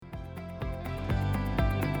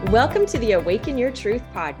Welcome to the Awaken Your Truth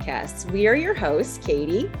podcast. We are your hosts,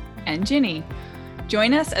 Katie and Ginny.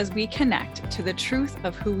 Join us as we connect to the truth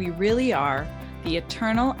of who we really are, the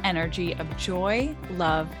eternal energy of joy,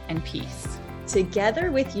 love, and peace.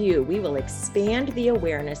 Together with you, we will expand the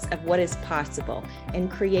awareness of what is possible and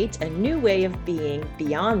create a new way of being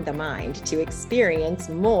beyond the mind to experience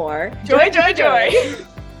more joy.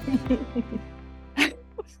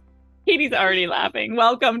 Katie's already laughing.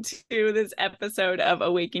 Welcome to this episode of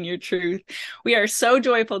Awaken Your Truth. We are so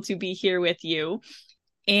joyful to be here with you.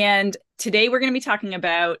 And today we're going to be talking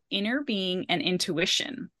about inner being and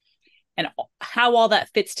intuition and how all that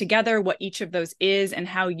fits together, what each of those is, and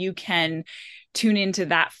how you can tune into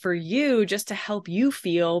that for you just to help you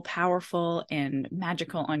feel powerful and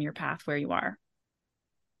magical on your path where you are.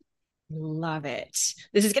 Love it.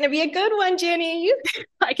 This is going to be a good one, Jenny.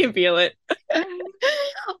 I can feel it.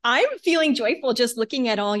 I'm feeling joyful just looking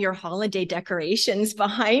at all your holiday decorations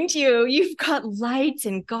behind you. You've got lights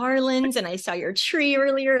and garlands, and I saw your tree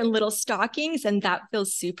earlier and little stockings, and that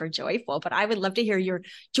feels super joyful. But I would love to hear your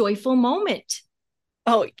joyful moment.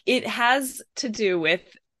 Oh, it has to do with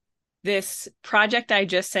this project I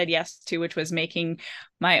just said yes to, which was making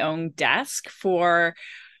my own desk for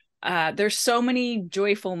there's so many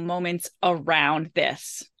joyful moments around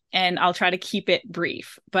this, and I'll try to keep it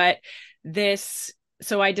brief. But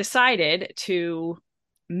so I decided to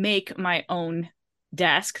make my own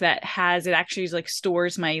desk that it actually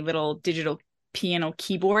stores my little digital piano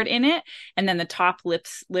keyboard in it. And then the top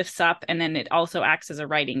lifts up, and then it also acts as a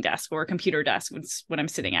writing desk or a computer desk, which is what I'm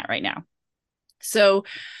sitting at right now. So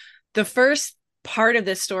the first part of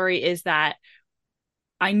this story is that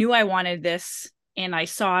I knew I wanted this, and I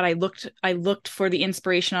saw it. I looked for the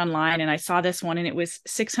inspiration online, and I saw this one, and it was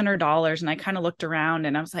 $600. And I kind of looked around,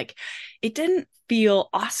 and I was like, it didn't feel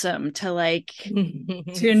awesome to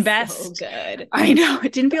to invest. So good. I know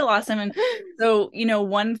it didn't feel awesome. And so,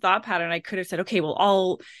 one thought pattern, I could have said, okay, well,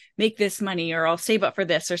 I'll make this money, or I'll save up for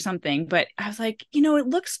this or something. But I was like, it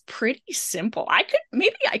looks pretty simple.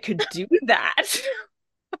 Maybe I could do that.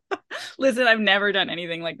 Listen, I've never done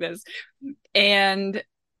anything like this. And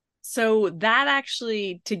so that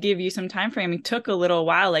actually, to give you some time frame, it took a little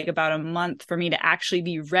while, like about a month, for me to actually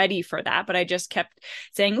be ready for that. But I just kept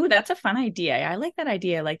saying, "Ooh, that's a fun idea. I like that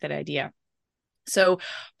idea. I like that idea." So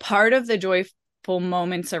part of the joyful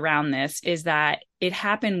moments around this is that it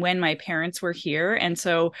happened when my parents were here. And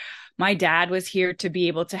so my dad was here to be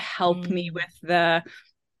able to help me with the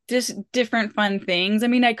just different fun things. I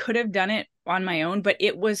mean, I could have done it on my own, but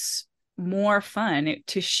it was more fun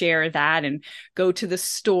to share that and go to the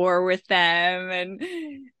store with them. And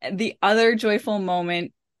the other joyful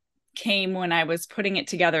moment came when I was putting it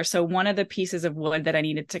together. So one of the pieces of wood that I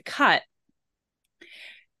needed to cut,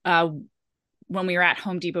 when we were at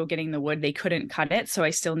Home Depot getting the wood, they couldn't cut it. So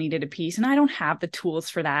I still needed a piece, and I don't have the tools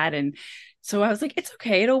for that. And so I was like, it's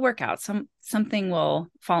okay. It'll work out. Something will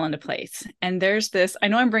fall into place. And there's this, I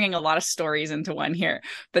know I'm bringing a lot of stories into one here,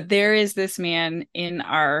 but there is this man in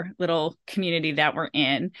our little community that we're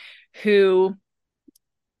in who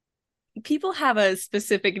people have a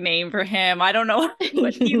specific name for him. I don't know,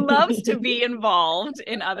 but he loves to be involved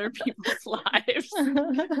in other people's lives.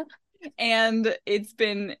 And it's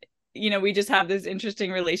been, we just have this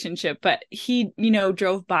interesting relationship, but he,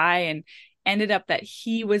 drove by and ended up that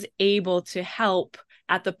he was able to help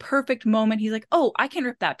at the perfect moment. He's like, oh, I can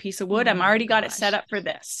rip that piece of wood. I'm already got it set up for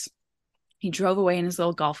this. He drove away in his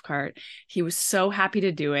little golf cart. He was so happy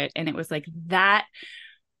to do it. And it was like that.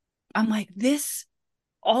 I'm like,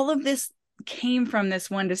 all of this came from this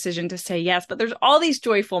one decision to say yes, but there's all these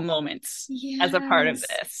joyful moments as a part of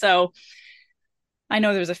this. So I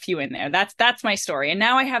know there's a few in there. That's my story. And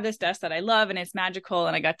now I have this desk that I love, and it's magical,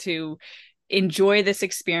 and I got to enjoy this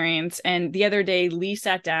experience. And the other day, Lee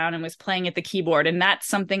sat down and was playing at the keyboard, and that's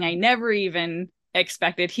something I never even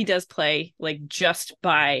expected. He does play just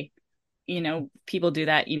by, people do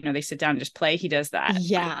that, they sit down and just play. He does that.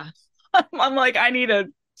 Yeah. I'm like, I need a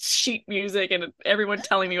sheet music and everyone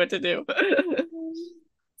telling me what to do.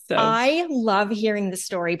 So I love hearing the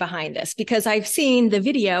story behind this, because I've seen the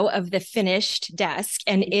video of the finished desk,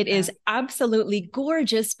 and it is absolutely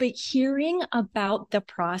gorgeous. But hearing about the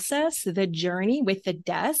process, the journey with the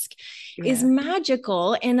desk is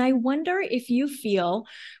magical. And I wonder if you feel,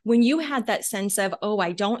 when you had that sense of, oh,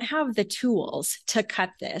 I don't have the tools to cut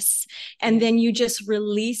this, and then you just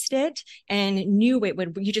released it and knew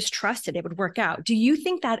you just trusted it would work out. Do you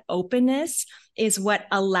think that openness is what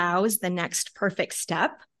allows the next perfect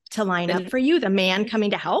step to line up for you, the man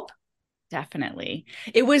coming to help? Definitely.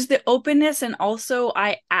 It was the openness. And also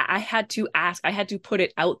I had to ask, I had to put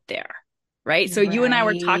it out there. Right. So you and I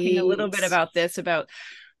were talking a little bit about this, about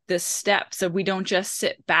the steps. So we don't just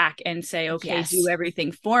sit back and say, okay, do Yes.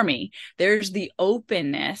 everything for me. There's the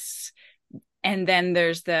openness. And then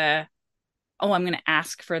there's the, oh, I'm going to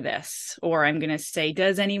ask for this, or I'm going to say,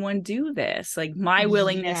 does anyone do this? Like my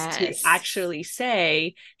willingness to Yes. actually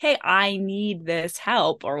say, hey, I need this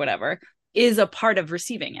help or whatever is a part of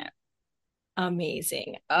receiving it.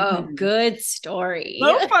 Amazing. Oh, Mhm. good story.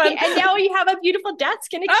 So fun. And now you have a beautiful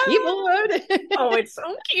desk and a keyboard. Oh, it's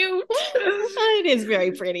so cute. It is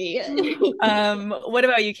very pretty. What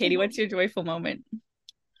about you, Katie? What's your joyful moment?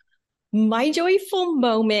 My joyful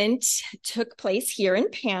moment took place here in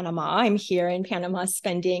Panama. I'm here in Panama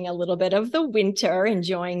spending a little bit of the winter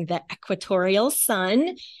enjoying the equatorial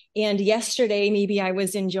sun. And yesterday, maybe I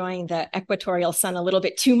was enjoying the equatorial sun a little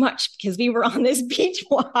bit too much because we were on this beach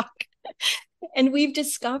walk. And we've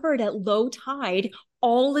discovered at low tide,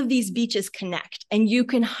 all of these beaches connect and you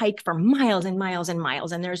can hike for miles and miles and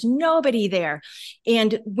miles, and there's nobody there.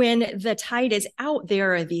 And when the tide is out,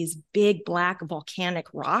 there are these big black volcanic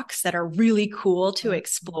rocks that are really cool to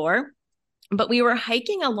explore. But we were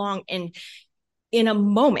hiking along, and in a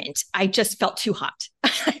moment, I just felt too hot.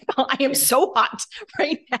 I am so hot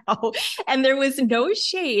right now. And there was no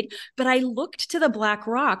shade, but I looked to the black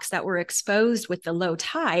rocks that were exposed with the low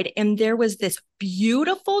tide, and there was this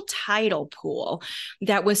beautiful tidal pool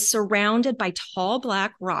that was surrounded by tall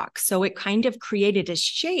black rocks. So it kind of created a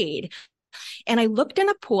shade. And I looked in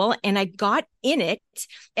a pool and I got in it,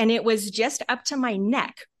 and it was just up to my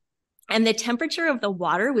neck. And the temperature of the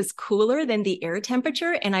water was cooler than the air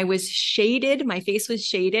temperature. And I was shaded, my face was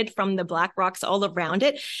shaded from the black rocks all around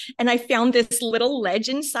it. And I found this little ledge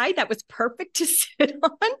inside that was perfect to sit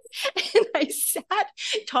on. And I sat,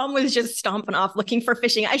 Tom was just stomping off looking for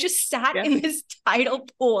fishing. I just sat in this tidal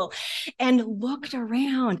pool and looked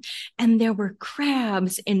around, and there were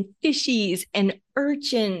crabs and fishies and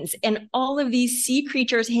urchins and all of these sea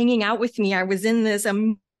creatures hanging out with me. I was in this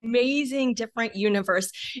amazing different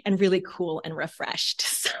universe and really cool and refreshed.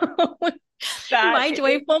 So my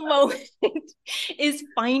joyful moment is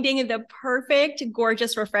finding the perfect,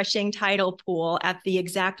 gorgeous, refreshing tidal pool at the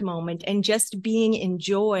exact moment and just being in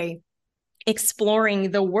joy, exploring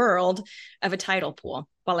the world of a tidal pool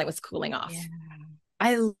while I was cooling off. Yeah.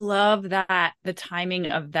 I love that. The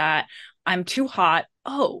timing of that. I'm too hot.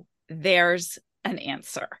 Oh, there's an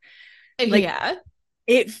answer. Like, yeah.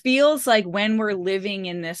 It feels like when we're living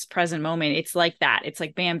in this present moment, it's like that. It's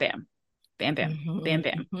like bam, bam, bam, bam, Mm-hmm. bam,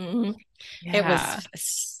 bam. Mm-hmm. Yeah. It was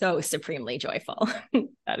so supremely joyful.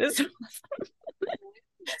 That is awesome.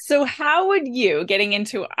 So how would you, getting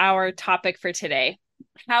into our topic for today,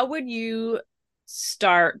 how would you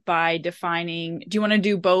start by defining, do you want to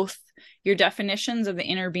do both your definitions of the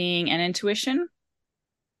inner being and intuition?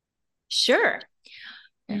 Sure.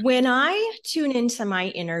 Yeah. When I tune into my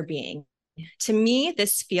inner being, to me,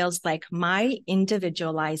 this feels like my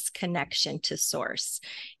individualized connection to source.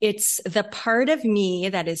 It's the part of me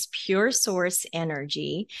that is pure source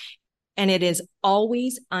energy, and it is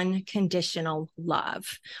always unconditional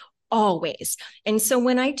love. Always. And so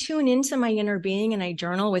when I tune into my inner being and I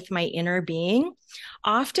journal with my inner being,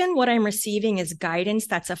 often what I'm receiving is guidance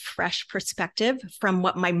that's a fresh perspective from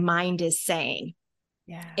what my mind is saying.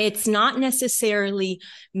 Yeah. It's not necessarily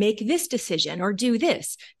make this decision or do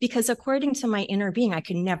this, because according to my inner being, I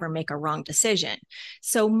can never make a wrong decision.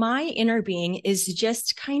 So my inner being is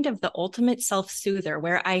just kind of the ultimate self-soother,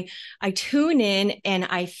 where I tune in and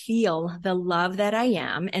I feel the love that I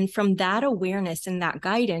am. And from that awareness and that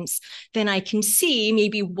guidance, then I can see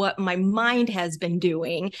maybe what my mind has been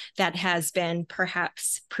doing that has been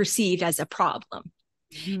perhaps perceived as a problem.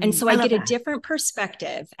 And so I get a different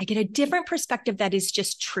perspective. I get a different perspective that is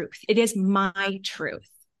just truth. It is my truth.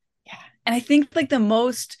 Yeah. And I think like the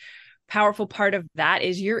most powerful part of that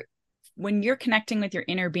is when you're connecting with your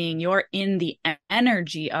inner being, you're in the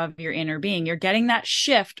energy of your inner being. You're getting that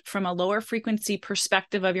shift from a lower frequency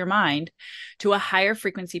perspective of your mind to a higher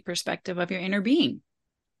frequency perspective of your inner being.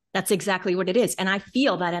 That's exactly what it is. And I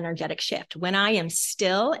feel that energetic shift when I am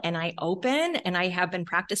still and I open, and I have been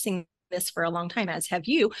practicing this for a long time, as have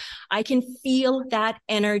you. I can feel that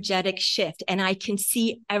energetic shift and I can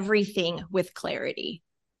see everything with clarity.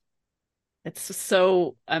 It's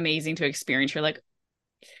so amazing to experience. You're like,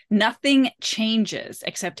 nothing changes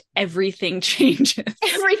except everything changes.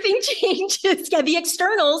 Everything changes. Yeah, the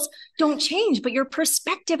externals don't change, but your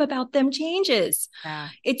perspective about them changes. Yeah.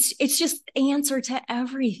 It's just the answer to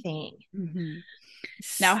everything. Mm-hmm.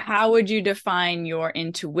 Now, how would you define your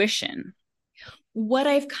intuition? What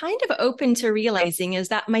I've kind of opened to realizing is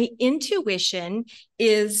that my intuition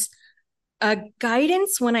is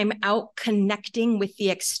Guidance when I'm out connecting with the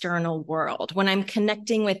external world, when I'm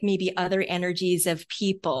connecting with maybe other energies of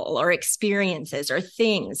people or experiences or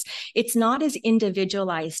things. It's not as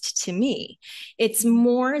individualized to me. It's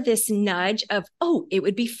more this nudge of, oh, it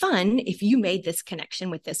would be fun if you made this connection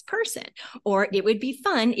with this person, or it would be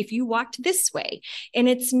fun if you walked this way. And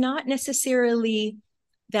it's not necessarily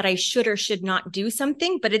that I should or should not do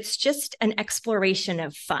something, but it's just an exploration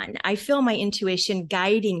of fun. I feel my intuition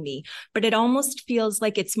guiding me, but it almost feels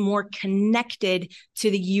like it's more connected to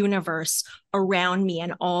the universe around me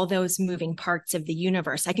and all those moving parts of the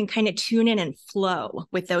universe. I can kind of tune in and flow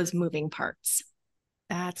with those moving parts.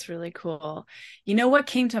 That's really cool. You know what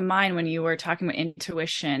came to mind when you were talking about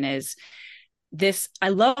intuition is this. I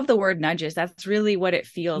love the word nudges. That's really what it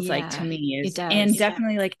feels like to me, is, it does. and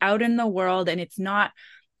definitely like out in the world. And it's not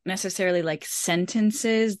necessarily like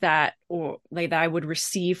sentences that, or like that I would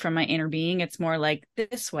receive from my inner being. It's more like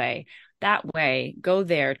this way, that way, go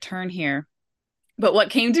there, turn here. But what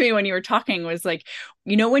came to me when you were talking was like,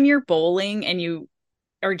 when you're bowling and you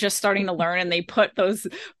are just starting to learn and they put those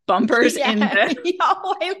bumpers in the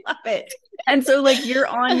oh, I love it. And so like you're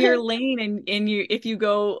on your lane, and you, if you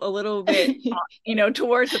go a little bit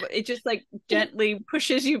towards it, just like gently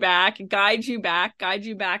pushes you back, guides you back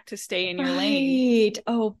to stay in your lane.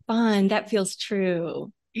 Oh, fun. That feels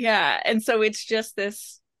true. Yeah. And so it's just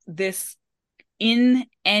this in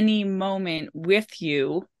any moment with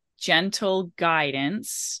you, gentle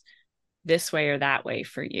guidance this way or that way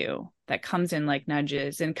for you, that comes in like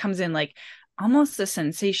nudges and comes in like almost a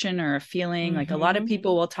sensation or a feeling. Mm-hmm. Like a lot of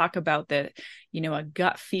people will talk about a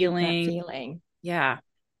gut feeling. Gut feeling. Yeah.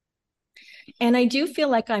 And I do feel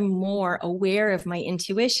like I'm more aware of my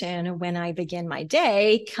intuition when I begin my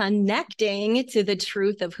day connecting to the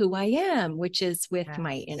truth of who I am, which is with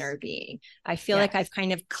my inner being. I feel like I've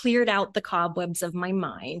kind of cleared out the cobwebs of my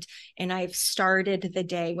mind, and I've started the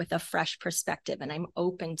day with a fresh perspective, and I'm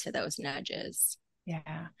open to those nudges.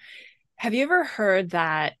 Yeah. Have you ever heard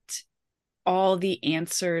that all the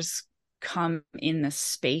answers come in the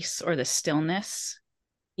space or the stillness?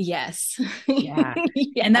 Yes. Yeah.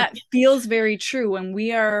 And that feels very true when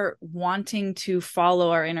we are wanting to follow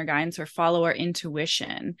our inner guidance or follow our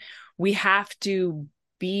intuition. We have to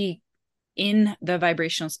be in the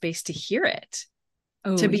vibrational space to hear it,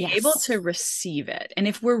 to be able to receive it. And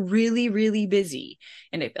if we're really, really busy,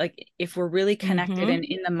 and if we're really connected and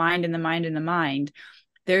in the mind,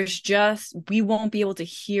 we won't be able to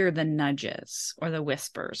hear the nudges or the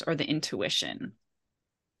whispers or the intuition.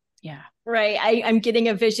 Yeah. Right. I'm getting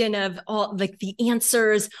a vision of all like the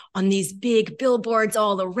answers on these big billboards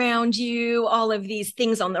all around you, all of these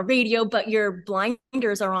things on the radio, but your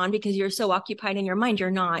blinders are on because you're so occupied in your mind.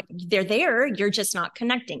 They're there. You're just not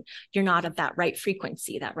connecting. You're not at that right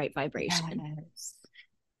frequency, that right vibration. Yes.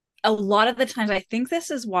 A lot of the times, I think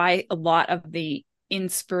this is why a lot of the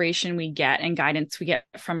inspiration we get and guidance we get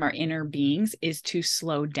from our inner beings is to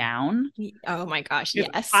slow down. Oh my gosh,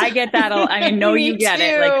 yes. I get that. I know you get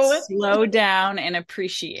it. Like slow down and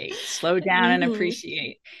appreciate. Slow down and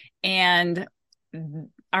appreciate. And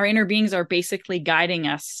our inner beings are basically guiding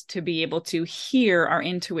us to be able to hear our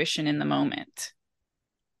intuition in the moment.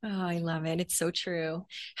 Oh, I love it. It's so true.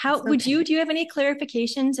 Do you have any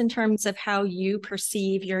clarifications in terms of how you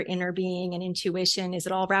perceive your inner being and intuition? Is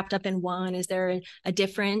it all wrapped up in one? Is there a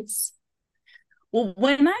difference? Well,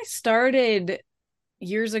 when I started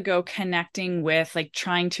years ago connecting with like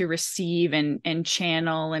trying to receive and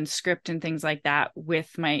channel and script and things like that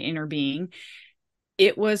with my inner being,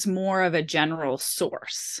 it was more of a general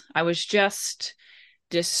source. I was just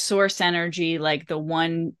source energy, like the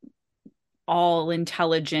one all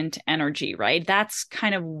intelligent energy, right? That's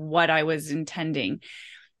kind of what I was intending.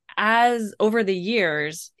 As over the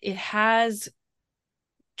years, it has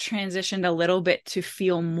transitioned a little bit to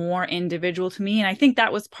feel more individual to me. And I think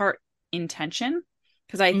that was part intention,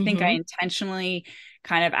 because I think I intentionally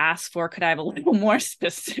kind of asked for, could I have a little more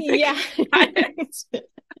specific? Yeah.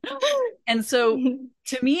 And so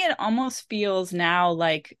to me, it almost feels now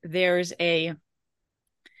like there's a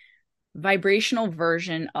vibrational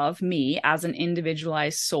version of me as an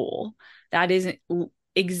individualized soul that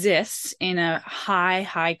exists in a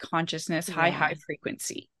high consciousness, high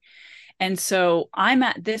frequency. And so I'm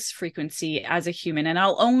at this frequency as a human, and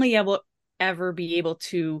I'll only ever be able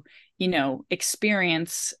to,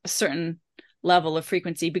 experience a certain level of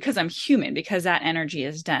frequency because I'm human, because that energy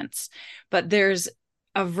is dense. But there's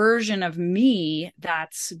a version of me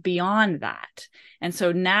that's beyond that. And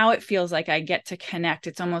so now it feels like I get to connect.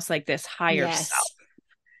 It's almost like this higher self.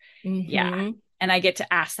 Yeah. And I get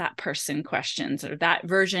to ask that person questions, or that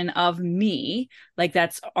version of me, like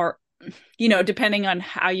that's depending on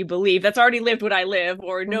how you believe, that's already lived what I live,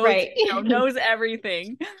 or knows, Right. Knows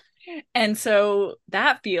everything. And so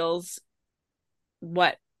that feels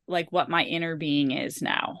what my inner being is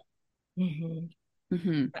now.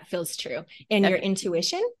 That feels true. And your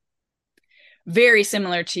intuition? Very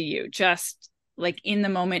similar to you, just like in the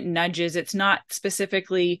moment nudges. It's not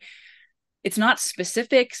specifics.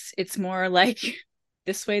 It's more like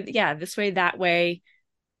this way, that way,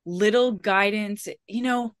 little guidance.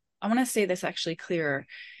 I want to say this actually clearer.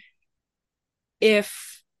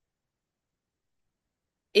 If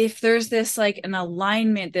there's this like an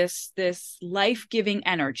alignment, this life-giving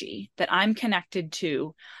energy that I'm connected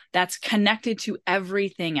to, that's connected to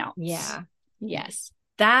everything else. Yeah. Yes.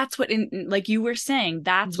 That's what, like you were saying,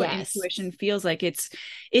 that's what intuition feels like. It's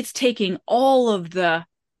taking all of the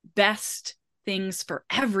best things for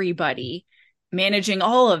everybody, managing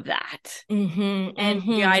all of that, and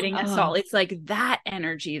guiding us all. It's like that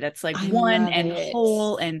energy that's like one and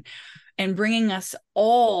whole, and bringing us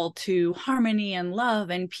all to harmony and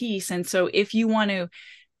love and peace. And so if you want to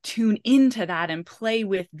tune into that and play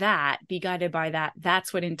with that, be guided by that,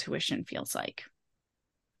 that's what intuition feels like.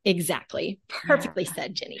 Exactly. Perfectly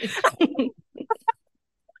said, Jenny.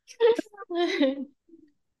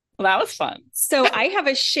 Well, that was fun. So I have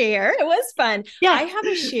a share. It was fun. Yeah. I have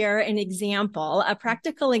an example, a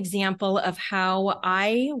practical example of how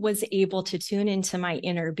I was able to tune into my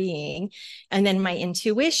inner being and then my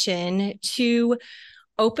intuition to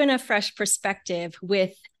open a fresh perspective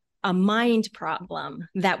with a mind problem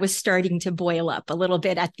that was starting to boil up a little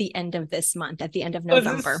bit at the end of this month, at the end of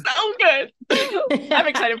November. This is so good. I'm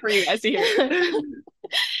excited for you guys to hear.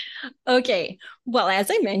 Okay. Well,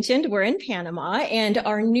 as I mentioned, we're in Panama, and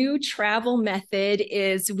our new travel method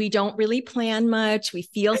is we don't really plan much. We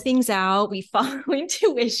feel things out. We follow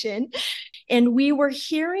intuition. And we were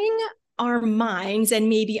hearing our minds and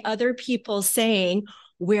maybe other people saying,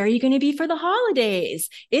 where are you going to be for the holidays?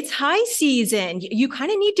 It's high season. You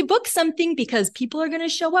kind of need to book something because people are going to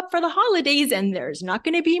show up for the holidays and there's not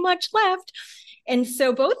going to be much left. And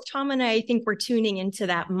so both Tom and I think we're tuning into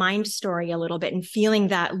that mind story a little bit and feeling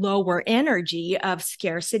that lower energy of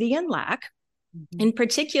scarcity and lack. In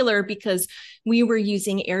particular, because we were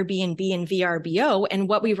using Airbnb and VRBO, and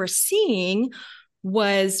what we were seeing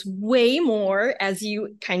was way more, as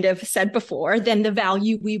you kind of said before, than the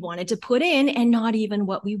value we wanted to put in, and not even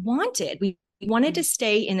what we wanted. We wanted to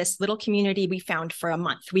stay in this little community we found for a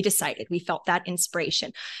month. We decided, we felt that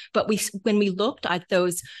inspiration. But when we looked at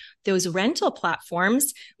those rental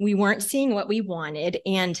platforms, we weren't seeing what we wanted,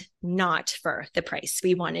 and not for the price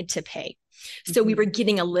we wanted to pay. So we were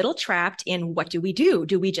getting a little trapped in, what do we do?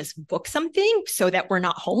 Do we just book something so that we're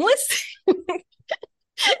not homeless?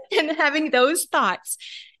 And having those thoughts.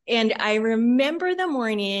 And I remember the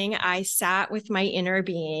morning I sat with my inner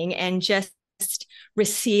being and just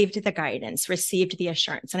received the guidance, received the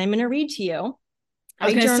assurance. And I'm going to read to you.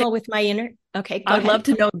 I journal with my inner. Okay. I'd love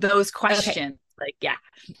to know those questions. Okay. Like, yeah.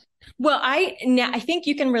 Well, I think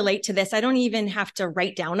you can relate to this. I don't even have to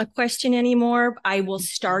write down a question anymore. I will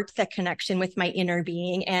start the connection with my inner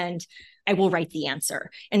being and I will write the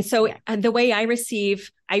answer. And so the way I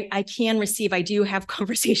receive, I do have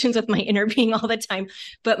conversations with my inner being all the time,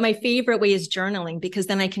 but my favorite way is journaling, because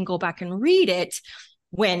then I can go back and read it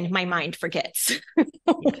when my mind forgets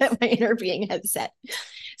what my inner being has said.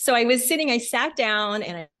 So I sat down,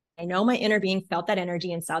 and I know my inner being felt that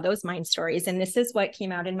energy and saw those mind stories. And this is what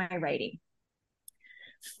came out in my writing.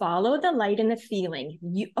 Follow the light and the feeling.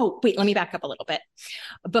 Let me back up a little bit.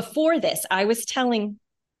 Before this, I was telling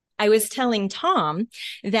Tom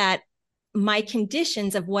that my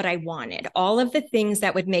conditions of what I wanted, all of the things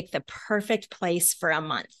that would make the perfect place for a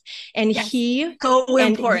month. And so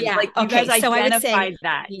important. Yeah, like you guys identified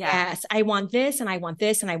that. Yes, I want this, and I want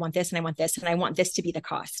this, and I want this, and I want this, and I want this to be the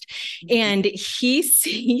cost. And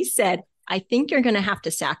he said, I think you're going to have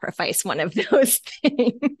to sacrifice one of those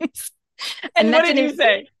things. And what did you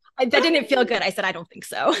say? That didn't feel good. I said, I don't think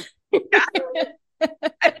so.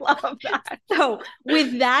 I love that. So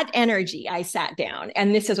with that energy, I sat down,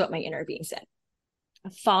 and this is what my inner being said.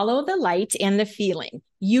 Follow the light and the feeling.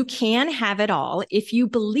 You can have it all if you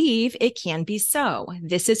believe it can be so.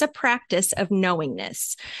 This is a practice of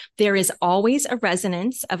knowingness. There is always a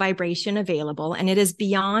resonance, a vibration available, and it is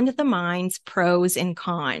beyond the mind's pros and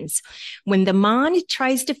cons. When the mind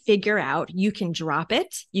tries to figure out, you can drop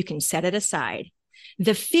it, you can set it aside.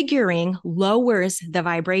 The figuring lowers the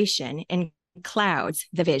vibration and clouds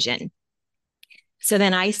the vision. So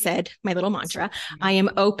then I said my little mantra, I am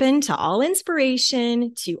open to all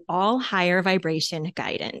inspiration, to all higher vibration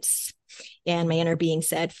guidance. And my inner being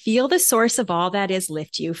said, feel the source of all that is,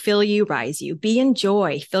 lift you, fill you, rise you, be in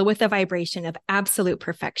joy, fill with a vibration of absolute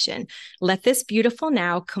perfection. Let this beautiful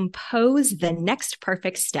now compose the next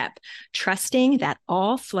perfect step, trusting that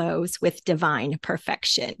all flows with divine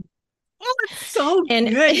perfection. Oh, it's so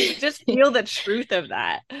good. You just feel the truth of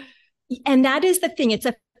that. And that is the thing. It's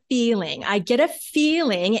a feeling. I get a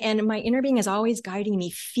feeling, and my inner being is always guiding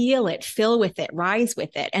me. Feel it, fill with it, rise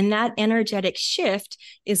with it. And that energetic shift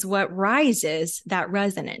is what rises that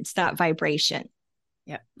resonance, that vibration.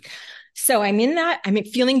 Yeah. So I'm in that. I'm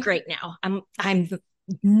feeling great now. I'm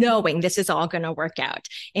knowing this is all going to work out.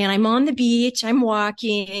 And I'm on the beach. I'm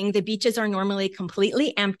walking. The beaches are normally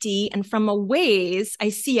completely empty. And from a ways, I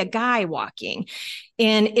see a guy walking,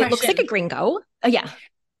 and it looks like a gringo. Oh, yeah.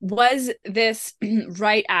 Was this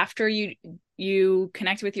right after you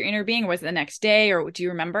connected with your inner being, or was it the next day, or do you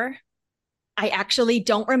remember? I actually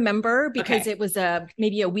don't remember because it was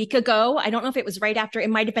maybe a week ago. I don't know if it was right after. It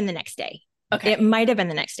might have been the next day. Okay. It might have been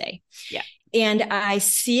the next day. Yeah. And I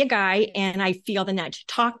see a guy and I feel the nudge,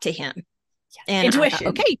 talk to him. Yes. And intuition.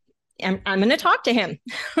 Okay, I'm going to talk to him.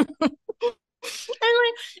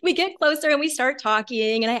 And we get closer and we start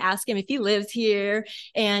talking, and I ask him if he lives here,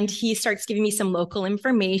 and he starts giving me some local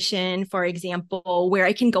information, for example, where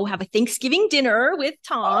I can go have a Thanksgiving dinner with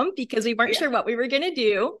Tom because we weren't sure what we were going to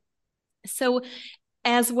do. So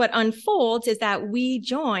as what unfolds is that we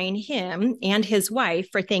join him and his wife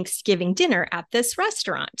for Thanksgiving dinner at this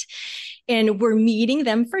restaurant. And we're meeting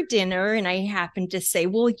them for dinner. And I happen to say,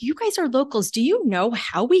 well, you guys are locals. Do you know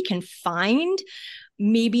how we can find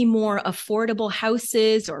maybe more affordable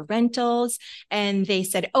houses or rentals? And they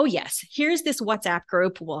said, oh, yes, here's this WhatsApp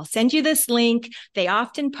group. We'll send you this link. They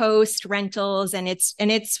often post rentals, and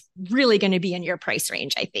it's really going to be in your price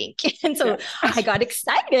range, I think. And so I got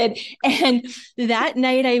excited. And that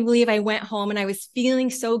night, I believe I went home and I was feeling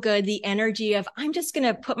so good. The energy of, I'm just going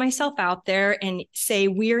to put myself out there and say,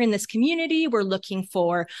 we're in this community. We're looking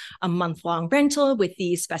for a month-long rental with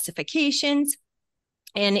these specifications.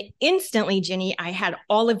 And instantly, Ginny, I had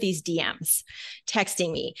all of these DMs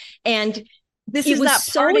texting me. And this is that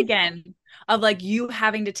part again of like you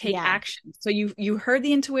having to take action. So you heard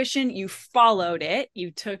the intuition, you followed it,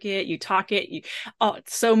 you took it, you talk it.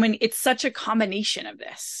 It's such a combination of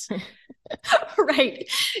this. Right.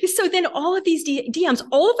 So then all of these DMs,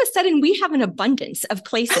 all of a sudden we have an abundance of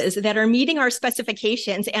places that are meeting our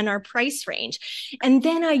specifications and our price range. And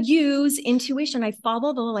then I use intuition. I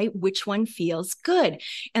follow the light, which one feels good.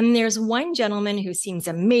 And there's one gentleman who seems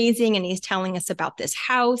amazing, and he's telling us about this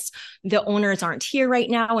house. The owners aren't here right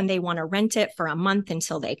now, and they want to rent it for a month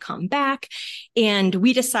until they come back. And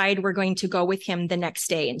we decide we're going to go with him the next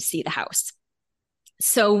day and see the house.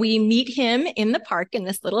 So we meet him in the park in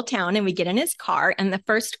this little town, and we get in his car. And the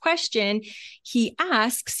first question he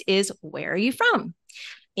asks is, where are you from?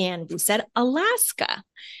 And we said, Alaska.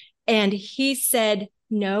 And he said,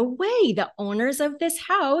 no way. The owners of this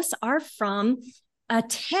house are from a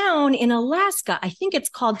town in Alaska. I think it's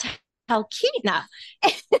called Talkeetna.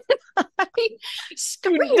 And I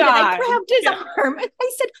screamed and I grabbed his arm and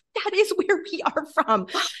I said, that is where we are from.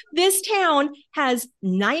 This town has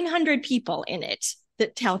 900 people in it.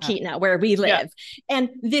 Talkeetna, where we live. And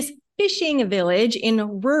this fishing village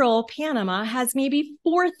in rural Panama has maybe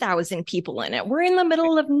 4,000 people in it. We're in the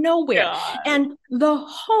middle of nowhere. And the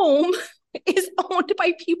home is owned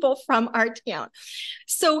by people from our town.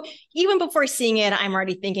 So even before seeing it, I'm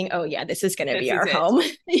already thinking, oh yeah, this is going to be our home.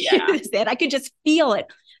 Yeah. This is it. I could just feel it.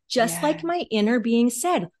 Just like my inner being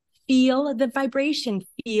said, feel the vibration,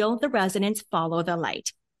 feel the resonance, follow the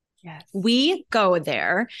light. Yes. We go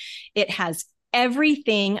there. It has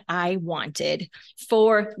everything I wanted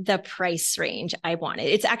for the price range I wanted.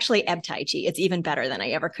 It's actually Ebb Tai Chi. It's even better than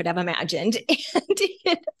I ever could have imagined.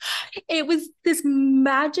 And it was this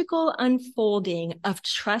magical unfolding of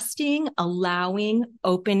trusting, allowing,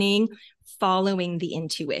 opening, following the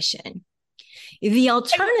intuition. The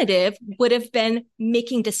alternative would have been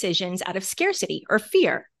making decisions out of scarcity or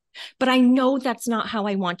fear. But I know that's not how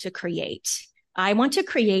I want to create. I want to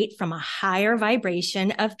create from a higher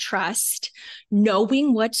vibration of trust,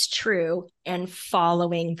 knowing what's true and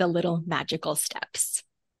following the little magical steps.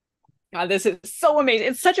 God, this is so amazing.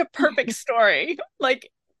 It's such a perfect story. Like,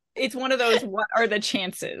 it's one of those, what are the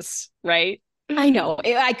chances, right? I know.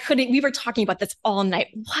 I couldn't, we were talking about this all night.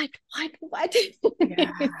 What?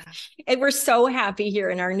 Yeah. And we're so happy here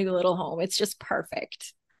in our new little home. It's just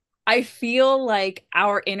perfect. I feel like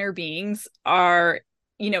our inner beings are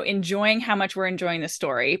enjoying how much we're enjoying the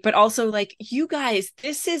story, but also like, you guys,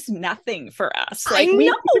 this is nothing for us. I Like we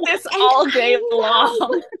know. do this And all I day know.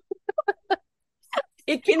 long.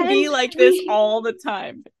 It can be And like this all the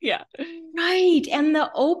time. Yeah. right. And the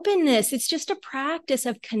openness, it's just a practice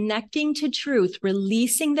of connecting to truth,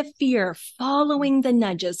 releasing the fear, following the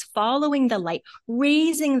nudges, following the light,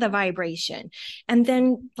 raising the vibration. And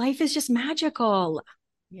then life is just magical.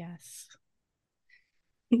 Yes.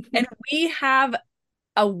 And we have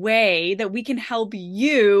a way that we can help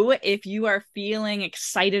you if you are feeling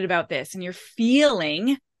excited about this and you're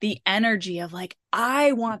feeling the energy of like,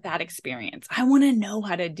 I want that experience. I want to know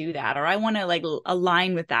how to do that, or I want to like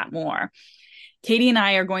align with that more. Katie and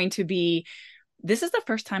I are going to be, this is the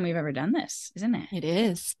first time we've ever done this, isn't it? It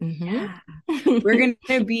is. Mm-hmm. Yeah. We're going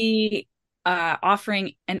to be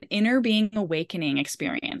offering an inner being awakening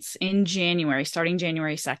experience in January, starting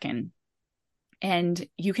January 2nd. And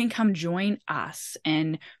you can come join us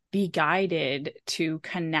and be guided to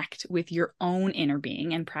connect with your own inner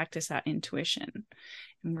being and practice that intuition.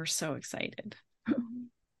 And we're so excited.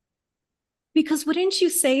 Because wouldn't you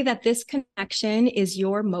say that this connection is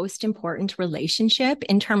your most important relationship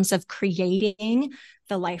in terms of creating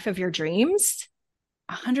the life of your dreams?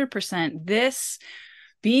 100%. This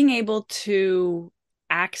being able to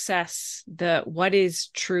access what is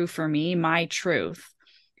true for me, my truth,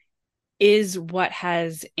 is what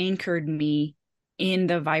has anchored me in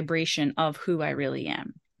the vibration of who I really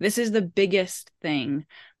am. This is the biggest thing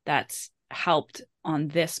that's helped on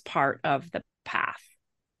this part of the path.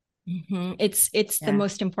 Mm-hmm. It's the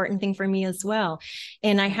most important thing for me as well.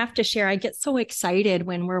 And I have to share, I get so excited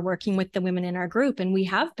when we're working with the women in our group, and we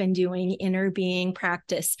have been doing inner being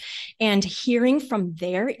practice and hearing from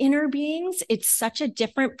their inner beings. It's such a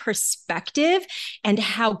different perspective, and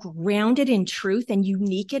how grounded in truth and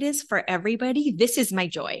unique it is for everybody. This is my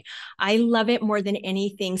joy. I love it more than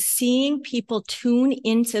anything, seeing people tune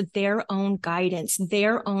into their own guidance,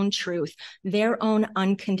 their own truth, their own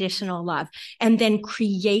unconditional love, and then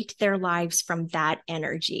create their lives from that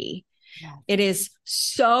energy. Yeah. It is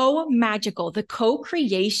so magical. The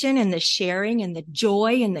co-creation and the sharing and the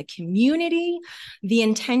joy and the community, the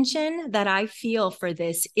intention that I feel for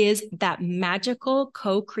this is that magical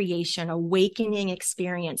co-creation, awakening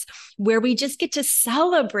experience where we just get to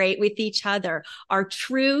celebrate with each other our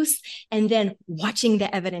truths, and then watching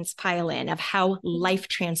the evidence pile in of how life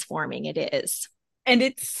transforming it is. And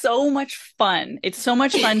it's so much fun. It's so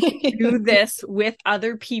much fun to do this with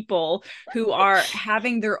other people who are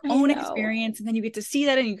having their own experience. And then you get to see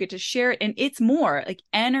that and you get to share it. And it's more like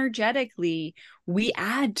energetically, we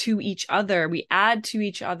add to each other. We add to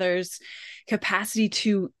each other's capacity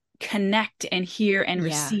to connect and hear and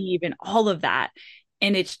receive and all of that.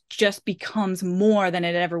 And it just becomes more than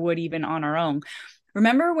it ever would even on our own.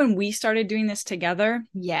 Remember when we started doing this together?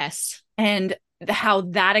 Yes. And how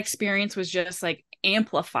that experience was just like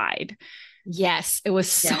amplified. Yes, it was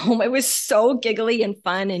so giggly and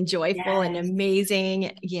fun and joyful and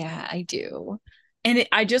amazing. Yeah, I do. And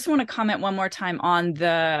I just want to comment one more time on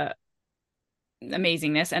the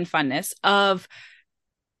amazingness and funness of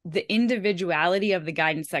the individuality of the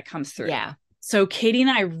guidance that comes through. Yeah. So Katie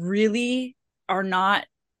and I really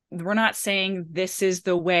we're not saying this is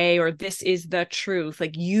the way or this is the truth.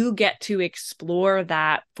 Like, you get to explore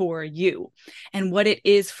that for you and what it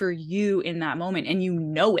is for you in that moment. And you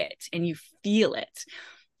know it and you feel it.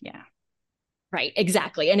 Yeah. Right.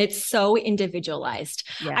 Exactly. And it's so individualized.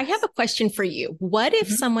 Yes. I have a question for you. What if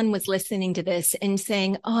someone was listening to this and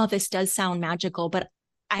saying, oh, this does sound magical, but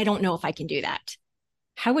I don't know if I can do that?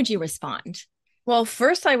 How would you respond? Well,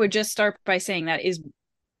 first I would just start by saying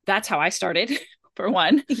that's how I started. For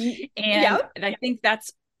one. And I think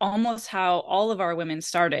that's almost how all of our women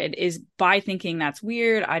started, is by thinking that's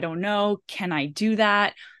weird. I don't know. Can I do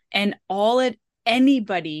that? And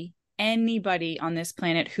anybody on this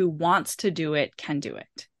planet who wants to do it can do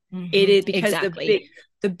it. Mm-hmm. It is because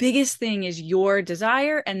the biggest thing is your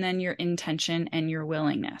desire and then your intention and your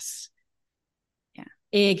willingness.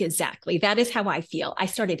 Exactly. That is how I feel. I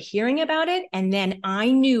started hearing about it, and then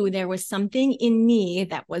I knew there was something in me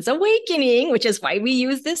that was awakening, which is why we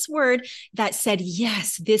use this word, that said,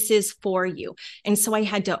 yes, this is for you. And so I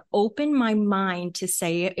had to open my mind to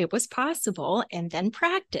say it was possible, and then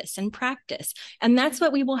practice and practice. And that's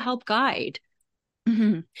what we will help guide.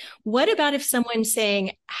 Mm-hmm. What about if someone's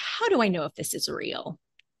saying, how do I know if this is real?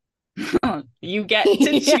 You get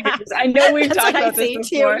to choose. I know we've talked about this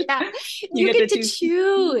before. Yeah. You get to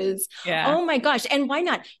choose. Yeah. Oh my gosh. And why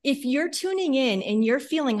not? If you're tuning in and you're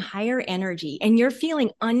feeling higher energy and you're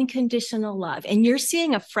feeling unconditional love and you're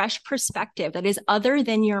seeing a fresh perspective that is other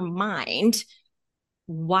than your mind,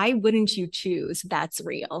 why wouldn't you choose that's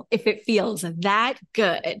real? If it feels that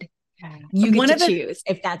good, you get to choose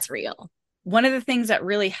if that's real. One of the things that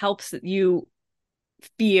really helps that you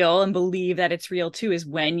feel and believe that it's real too is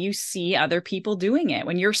when you see other people doing it,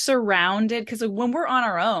 when you're surrounded, because when we're on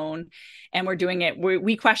our own and we're doing it,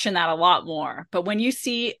 we question that a lot more. But when you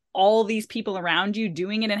see all these people around you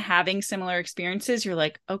doing it and having similar experiences, you're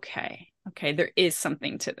like, okay, there is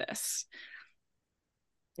something to this.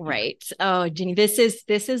 Right. Oh, Ginny, this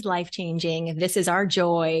is life-changing. This is our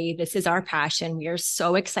joy. This is our passion. We are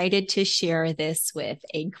so excited to share this with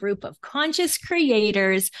a group of conscious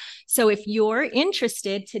creators. So if you're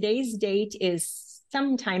interested, today's date is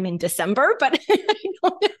sometime in December, but I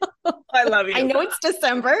don't know. I love you. I know it's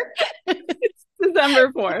December. It's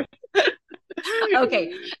December 4th.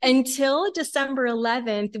 Okay. Until December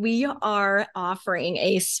 11th, we are offering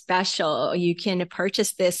a special. You can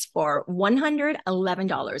purchase this for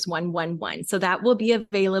 $111, 111. So that will be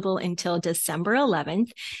available until December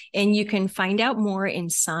 11th. And you can find out more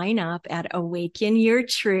and sign up at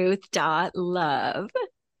awakenyourtruth.love.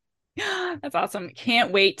 That's awesome.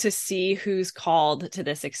 Can't wait to see who's called to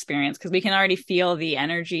this experience, because we can already feel the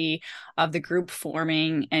energy of the group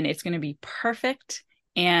forming, and it's going to be perfect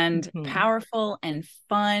and powerful and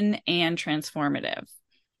fun and transformative.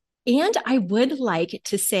 And I would like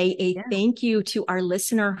to say a thank you to our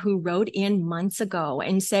listener who wrote in months ago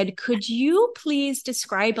and said, could you please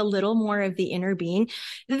describe a little more of the inner being?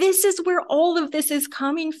 This is where all of this is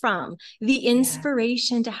coming from. The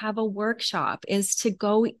inspiration to have a workshop is to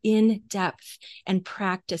go in depth and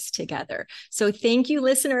practice together. So thank you,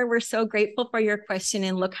 listener. We're so grateful for your question,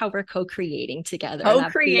 and look how we're co-creating together.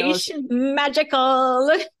 Co-creation.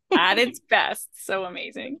 Magical. At its best. So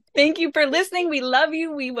amazing. Thank you for listening. We love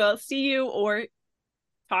you. We will see you or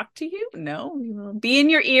talk to you. No, we will be in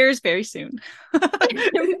your ears very soon.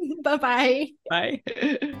 Bye-bye. Bye.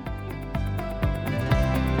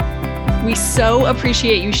 We so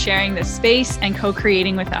appreciate you sharing this space and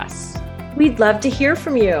co-creating with us. We'd love to hear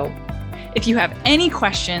from you. If you have any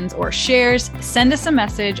questions or shares, send us a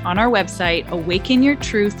message on our website,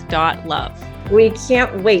 awakenyourtruth.love. We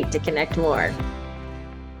can't wait to connect more.